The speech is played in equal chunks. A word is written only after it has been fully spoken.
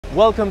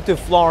Welcome to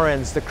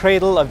Florence, the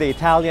cradle of the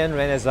Italian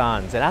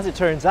Renaissance, and as it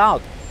turns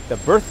out, the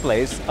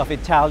birthplace of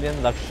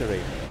Italian luxury.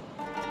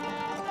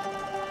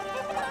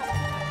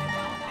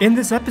 In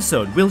this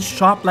episode, we'll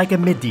shop like a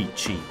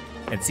Medici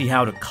and see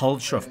how the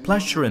culture of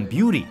pleasure and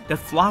beauty that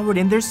flowered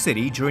in their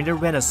city during the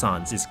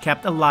Renaissance is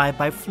kept alive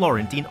by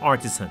Florentine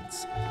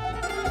artisans.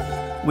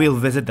 We'll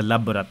visit the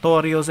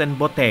laboratorios and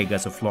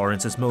bottegas of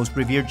Florence's most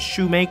revered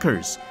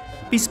shoemakers,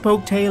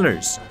 bespoke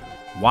tailors,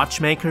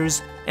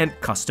 watchmakers, and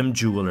custom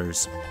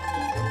jewelers.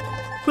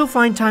 We'll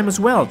find time as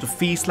well to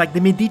feast like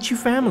the Medici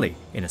family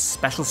in a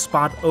special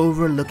spot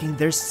overlooking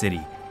their city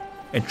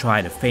and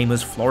try the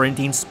famous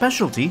Florentine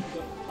specialty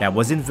that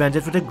was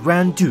invented for the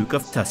Grand Duke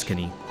of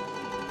Tuscany.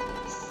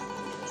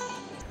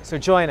 So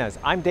join us,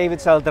 I'm David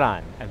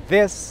Celdran, and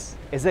this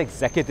is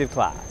Executive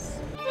Class.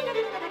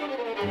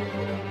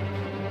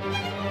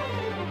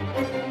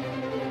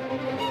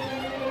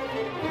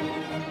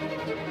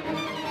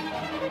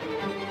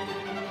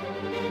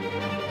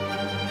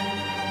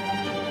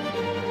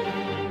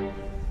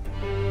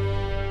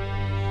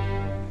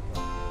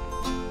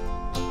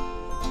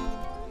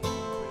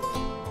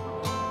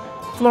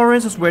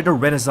 Florence is where the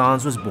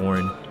Renaissance was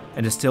born,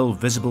 and the still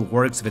visible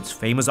works of its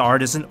famous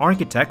artists and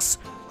architects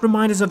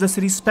remind us of the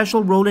city's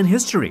special role in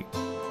history.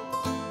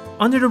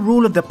 Under the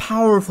rule of the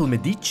powerful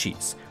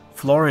Medicis,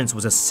 Florence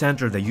was a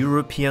center of the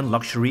European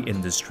luxury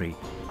industry,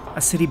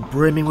 a city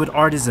brimming with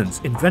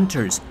artisans,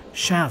 inventors,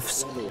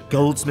 chefs,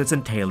 goldsmiths,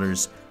 and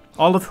tailors,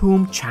 all of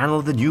whom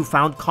channeled the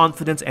newfound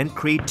confidence and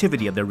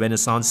creativity of the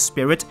Renaissance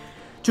spirit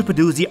to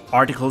produce the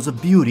articles of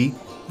beauty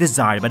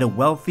desired by the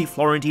wealthy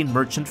Florentine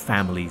merchant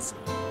families.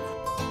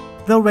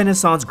 Though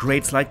Renaissance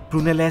greats like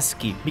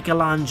Brunelleschi,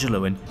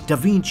 Michelangelo, and Da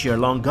Vinci are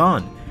long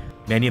gone,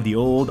 many of the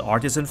old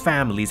artisan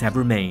families have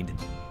remained,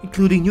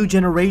 including new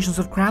generations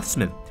of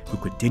craftsmen who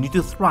continue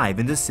to thrive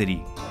in the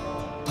city.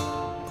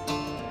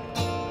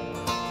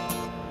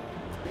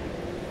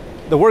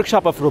 The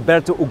workshop of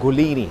Roberto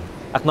Ugolini,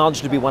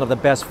 acknowledged to be one of the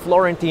best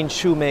Florentine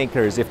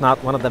shoemakers, if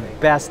not one of the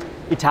best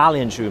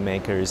Italian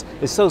shoemakers,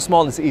 is so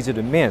small it's easy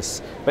to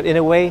miss. But in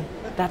a way,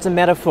 that's a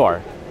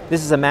metaphor.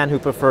 This is a man who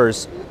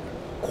prefers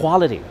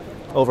quality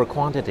over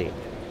quantity.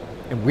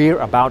 And we're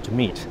about to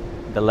meet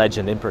the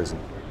legend in person.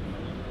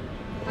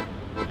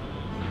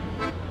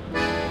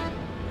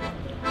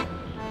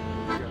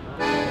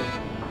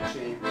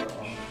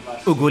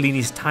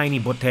 Ugolini's tiny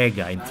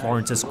bottega in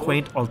Florence's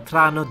quaint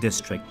Oltrarno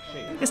district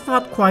is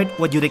not quite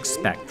what you'd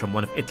expect from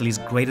one of Italy's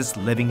greatest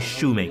living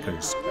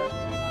shoemakers.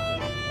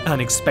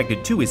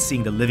 Unexpected too is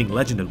seeing the living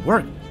legend at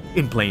work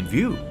in plain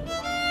view.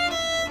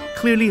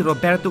 Clearly,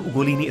 Roberto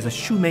Ugolini is a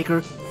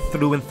shoemaker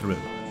through and through,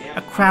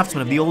 a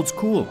craftsman of the old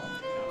school,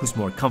 who's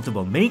more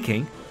comfortable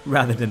making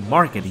rather than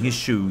marketing his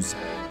shoes.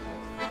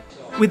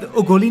 With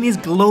Ugolini's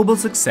global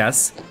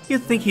success,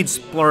 you'd think he'd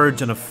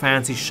splurge on a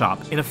fancy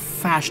shop in a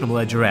fashionable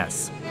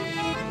address.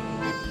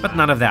 But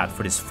none of that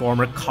for this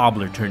former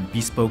cobbler turned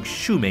bespoke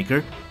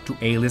shoemaker to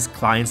A-list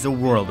clients the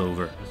world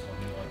over.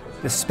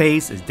 The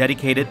space is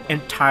dedicated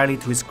entirely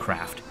to his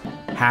craft,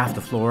 half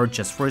the floor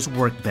just for his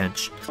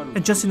workbench,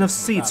 and just enough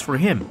seats for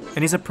him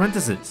and his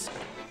apprentices.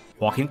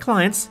 Walk-in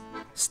clients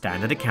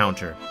stand at the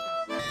counter.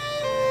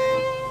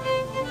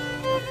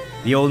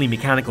 The only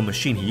mechanical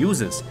machine he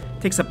uses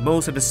takes up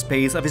most of the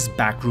space of his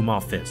backroom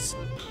office.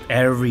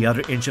 Every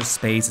other inch of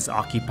space is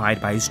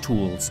occupied by his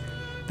tools,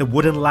 the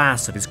wooden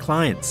laths of his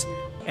clients,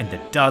 and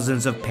the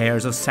dozens of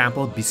pairs of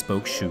sampled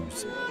bespoke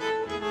shoes.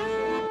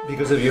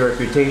 Because of your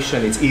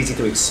reputation, it's easy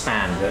to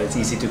expand, it's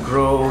easy to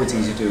grow, it's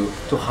easy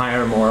to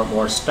hire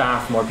more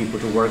staff, more people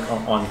to work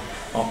on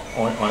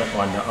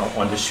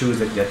the shoes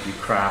that you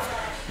craft.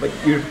 But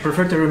you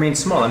prefer to remain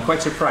small. I'm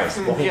quite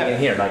surprised walking in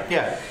here.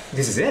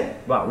 This is it?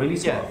 Wow, really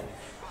small. Yeah.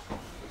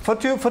 For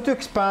to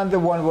expand the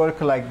one work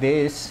like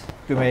this,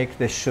 to make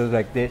the shoes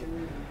like this,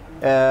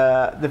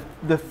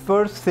 the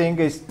first thing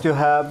is to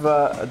have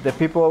the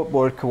people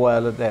work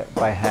well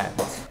by hand.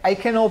 I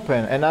can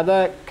open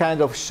another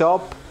kind of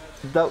shop,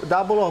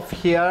 double of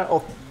here,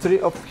 of three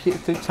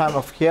times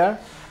of here,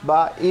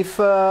 but if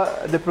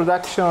the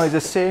production is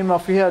the same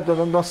of here, it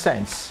doesn't make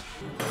sense.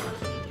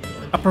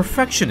 A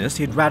perfectionist,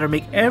 he'd rather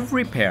make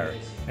every pair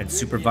and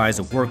supervise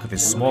the work of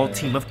his small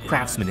team of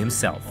craftsmen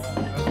himself.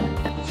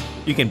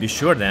 You can be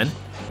sure then,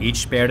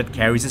 each pair that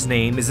carries his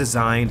name is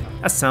designed,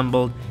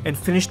 assembled, and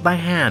finished by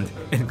hand,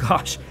 and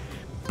gosh,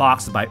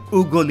 boxed by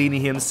Ugolini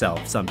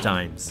himself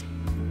sometimes.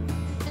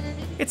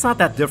 It's not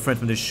that different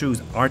from the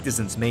shoes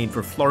artisans made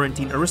for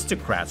Florentine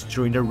aristocrats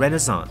during the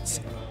Renaissance.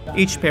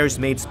 Each pair is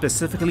made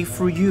specifically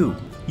for you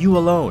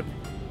alone,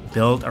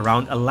 built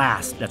around a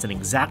last that's an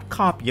exact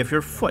copy of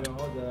your foot,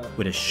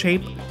 with a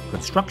shape,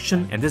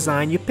 construction, and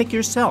design you pick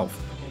yourself,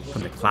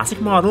 from the classic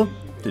model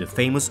to the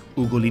famous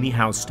Ugolini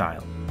house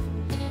style.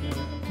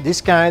 This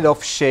kind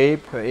of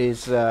shape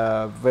is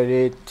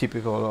very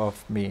typical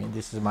of me.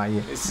 This is my.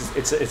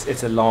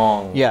 It's a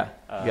long.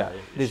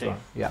 This shape. one.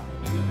 Yeah.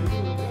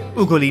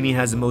 Ugolini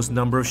has the most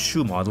number of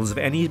shoe models of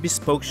any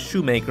bespoke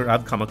shoemaker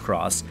I've come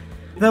across.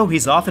 Though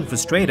he's often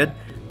frustrated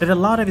that a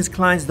lot of his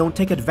clients don't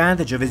take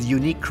advantage of his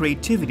unique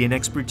creativity and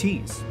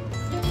expertise.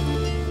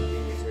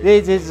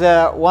 This is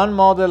one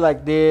model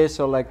like this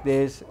or like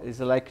this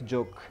is like a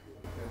joke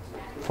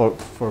for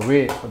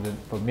me,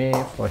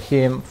 for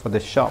him, for the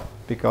shop.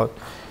 Because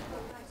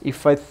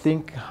if I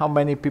think how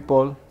many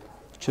people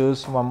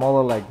choose one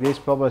model like this,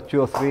 probably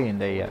 2 or 3 in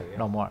the year,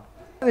 no more.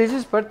 This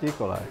is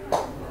particular.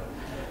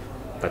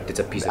 But it's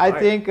a piece of I art.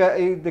 think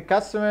if the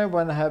customer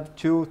want to have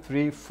 2,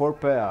 3, 4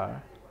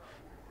 pair,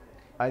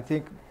 I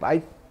think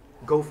I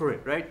Go for it,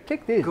 right?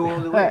 take this. Go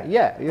all the way.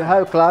 Yeah, you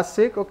have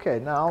classic.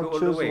 Okay, now Go all the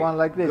choose way. one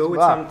like this. Go with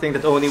Wow. something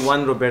that only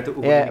one Roberto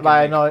Ugolini Yeah, can but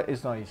I make. know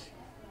it's not easy.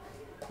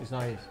 It's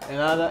not easy.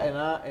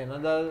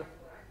 Another.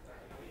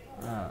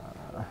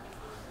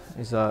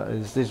 Is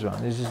this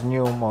one? This is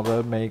new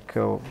model make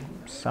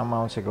some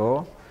months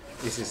ago.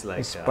 This is like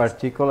It's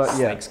particular.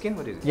 Yeah. snake skin.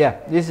 What is it? Yeah,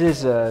 this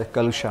is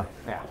Kalusha.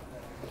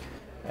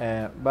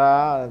 Yeah.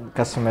 But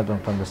customer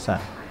don't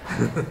understand.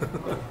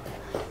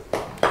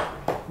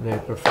 They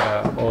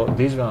prefer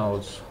this one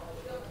also.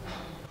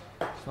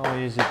 It's not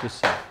easy to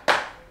sell.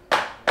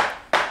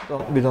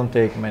 We don't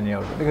take many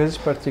orders because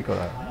it's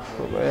particular.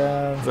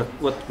 But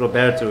what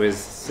Roberto is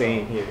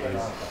saying here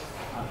is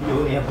you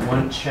only have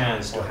one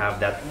chance to have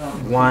that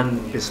one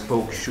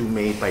bespoke shoe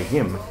made by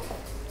him.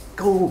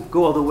 Go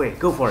all the way.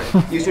 Go for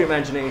it. Use your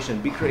imagination.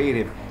 Be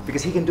creative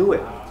because he can do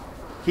it.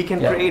 He can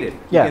create it.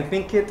 He can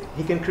think it.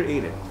 He can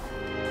create it.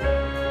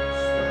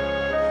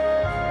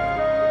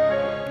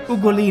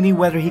 Ugolini,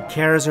 whether he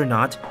cares or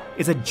not,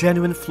 is a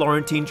genuine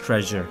Florentine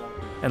treasure.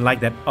 And like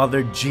that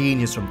other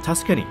genius from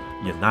Tuscany,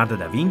 Leonardo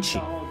da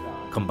Vinci,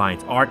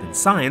 combines art and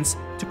science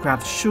to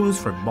craft shoes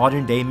for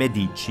modern-day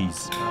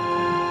Medicis.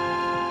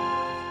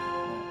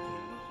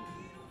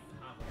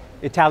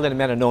 Italian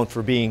men are known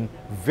for being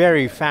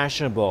very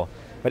fashionable,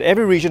 but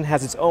every region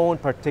has its own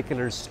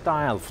particular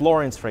style.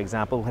 Florence, for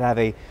example, would have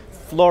a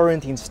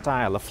Florentine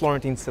style, a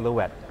Florentine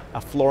silhouette, a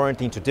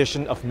Florentine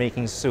tradition of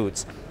making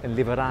suits. And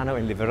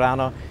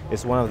Liverano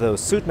is one of those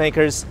suit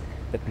makers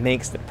that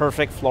makes the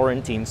perfect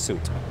Florentine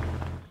suit.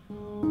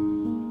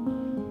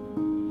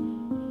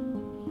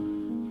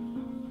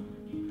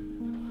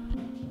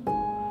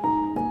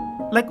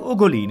 Like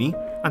Ugolini,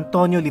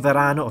 Antonio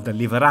Liverano of the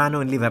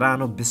Liverano &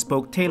 Liverano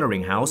Bespoke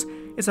Tailoring House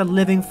is a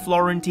living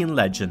Florentine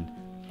legend.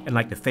 And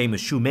like the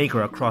famous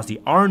shoemaker across the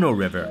Arno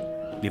River,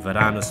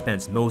 Liverano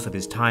spends most of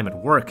his time at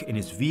work in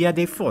his Via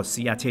dei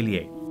Fossi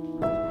atelier.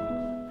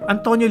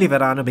 Antonio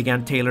Liverano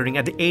began tailoring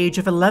at the age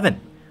of 11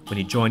 when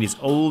he joined his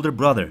older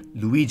brother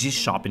Luigi's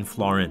shop in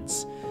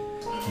Florence.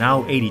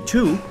 Now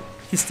 82,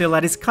 he's still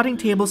at his cutting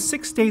table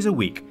 6 days a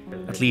week,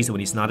 at least when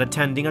he's not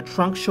attending a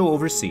trunk show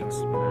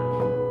overseas.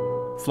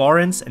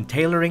 Florence and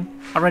tailoring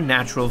are a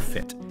natural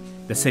fit.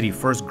 The city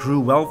first grew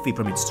wealthy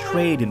from its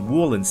trade in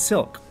wool and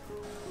silk.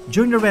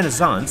 During the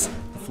Renaissance,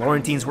 the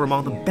Florentines were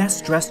among the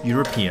best-dressed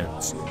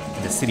Europeans,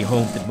 and the city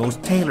homed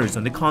most tailors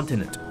on the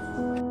continent.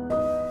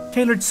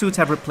 Tailored suits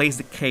have replaced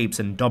the capes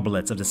and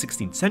doublets of the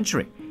 16th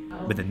century,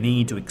 but the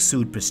need to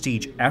exude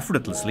prestige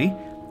effortlessly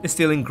is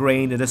still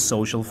ingrained in the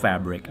social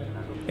fabric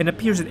and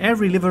appears in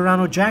every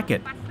Liverano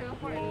jacket,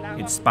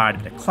 inspired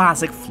by the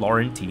classic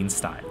Florentine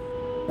style.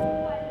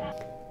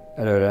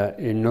 Allora,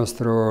 il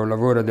nostro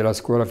lavoro della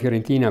scuola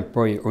fiorentina,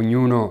 poi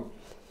ognuno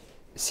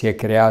si è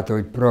creato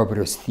il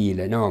proprio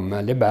stile, no?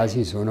 Ma le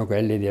basi sono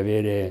quelle di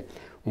avere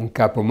un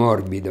capo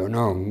morbido,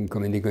 no?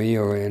 Come dico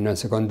io, è una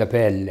seconda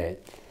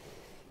pelle.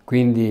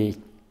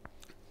 Quindi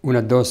uno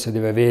addosso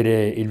deve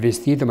avere il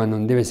vestito, ma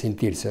non deve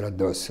sentirselo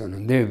addosso,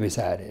 non deve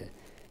pesare,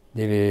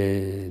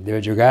 deve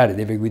giocare,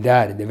 deve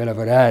guidare, deve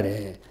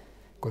lavorare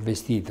col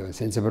vestito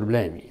senza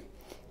problemi.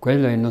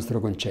 Quello è il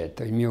nostro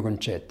concetto, il mio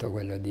concetto,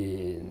 quello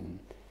di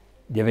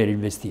avere il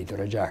vestito,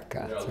 la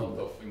giacca.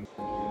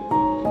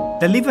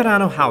 The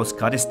Liverano house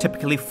cut is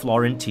typically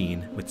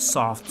Florentine, with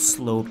soft,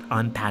 sloped,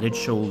 unpadded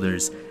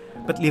shoulders,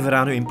 but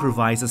Liverano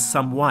improvises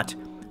somewhat,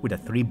 with a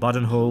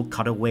 3-buttonhole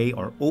cutaway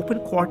or open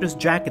quarters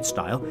jacket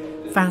style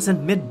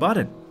fastened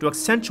mid-button to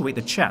accentuate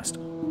the chest.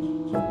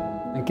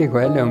 Anche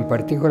quello è un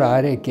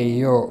particolare che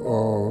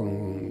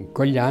io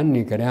con gli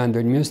anni, creando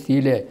il mio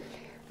stile,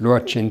 l'ho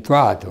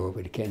accentuato,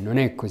 perché non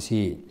è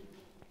così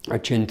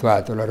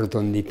accentuato la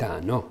rotondità,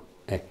 no?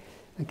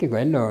 Anche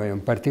quello è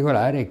un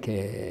particolare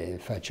che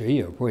faccio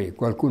io, poi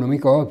qualcuno mi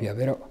copia,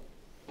 però.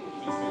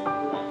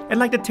 And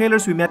like the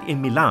tailors we met in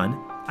Milan,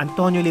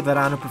 Antonio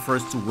Liverano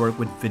prefers to work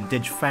with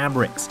vintage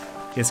fabrics.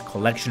 His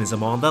collection is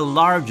among the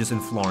largest in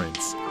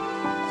Florence.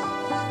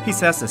 He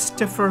says the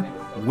stiffer,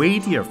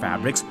 weightier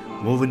fabrics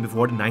woven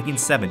before the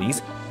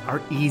 1970s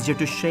are easier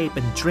to shape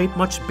and drape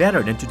much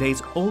better than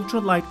today's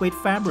ultra-lightweight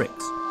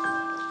fabrics.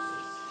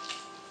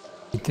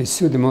 I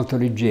tessuti molto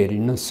leggeri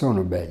non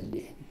sono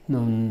belli,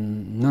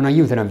 non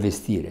aiutano a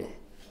vestire.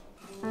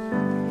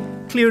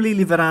 Clearly,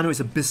 Liverano is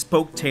a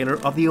bespoke tailor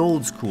of the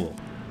old school.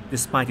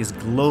 Despite his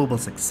global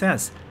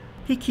success,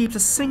 he keeps a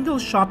single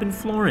shop in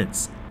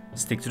Florence,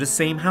 sticks to the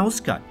same house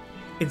cut,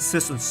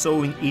 insists on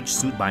sewing each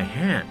suit by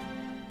hand.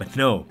 But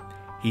no,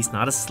 he's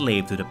not a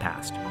slave to the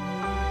past.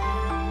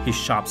 His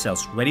shop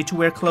sells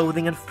ready-to-wear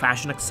clothing and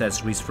fashion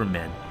accessories for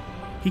men.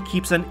 he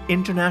keeps an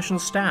international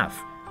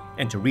staff,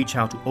 and to reach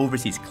out to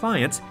overseas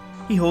clients,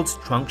 he holds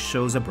trunk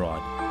shows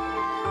abroad.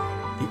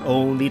 The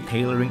only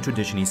tailoring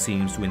tradition he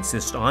seems to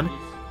insist on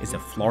is a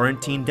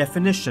Florentine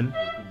definition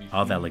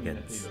of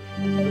elegance.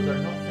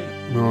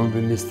 Un uomo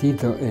ben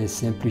vestito è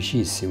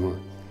semplicissimo,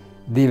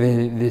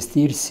 deve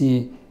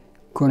vestirsi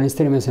con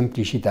estrema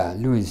semplicità.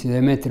 Lui si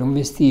deve mettere un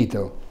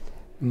vestito,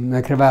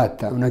 una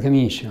cravatta, una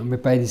camicia, un bel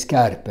paio di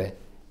scarpe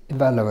e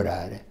va a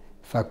lavorare,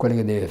 fa quello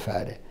che deve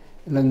fare.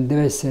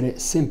 Deve essere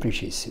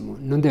semplicissimo,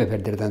 non deve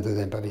perdere tanto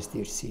tempo a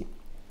vestirsi.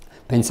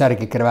 Pensare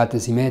che cravatte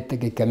si mette,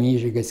 che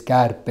camicie, che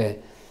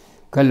scarpe,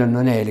 quello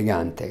non è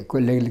elegante.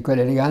 Quello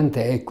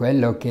elegante è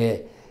quello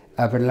che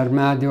apre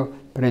l'armadio,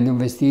 prende un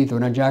vestito,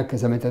 una giacca,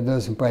 si mette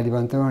addosso un paio di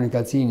pantaloni,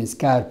 calzini,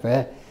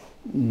 scarpe,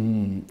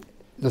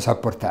 lo sa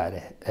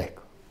portare,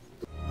 ecco.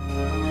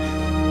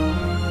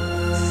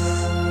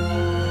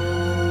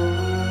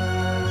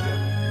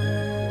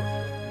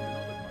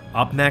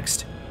 Up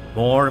next,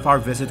 more of our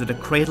visit to the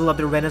cradle of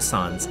the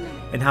Renaissance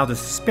and how the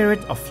spirit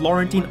of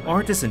Florentine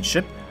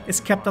artisanship is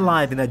kept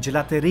alive in the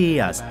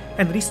gelaterias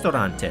and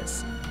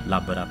ristorantes,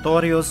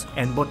 laboratorios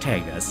and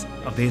bottegas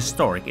of the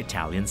historic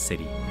Italian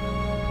city.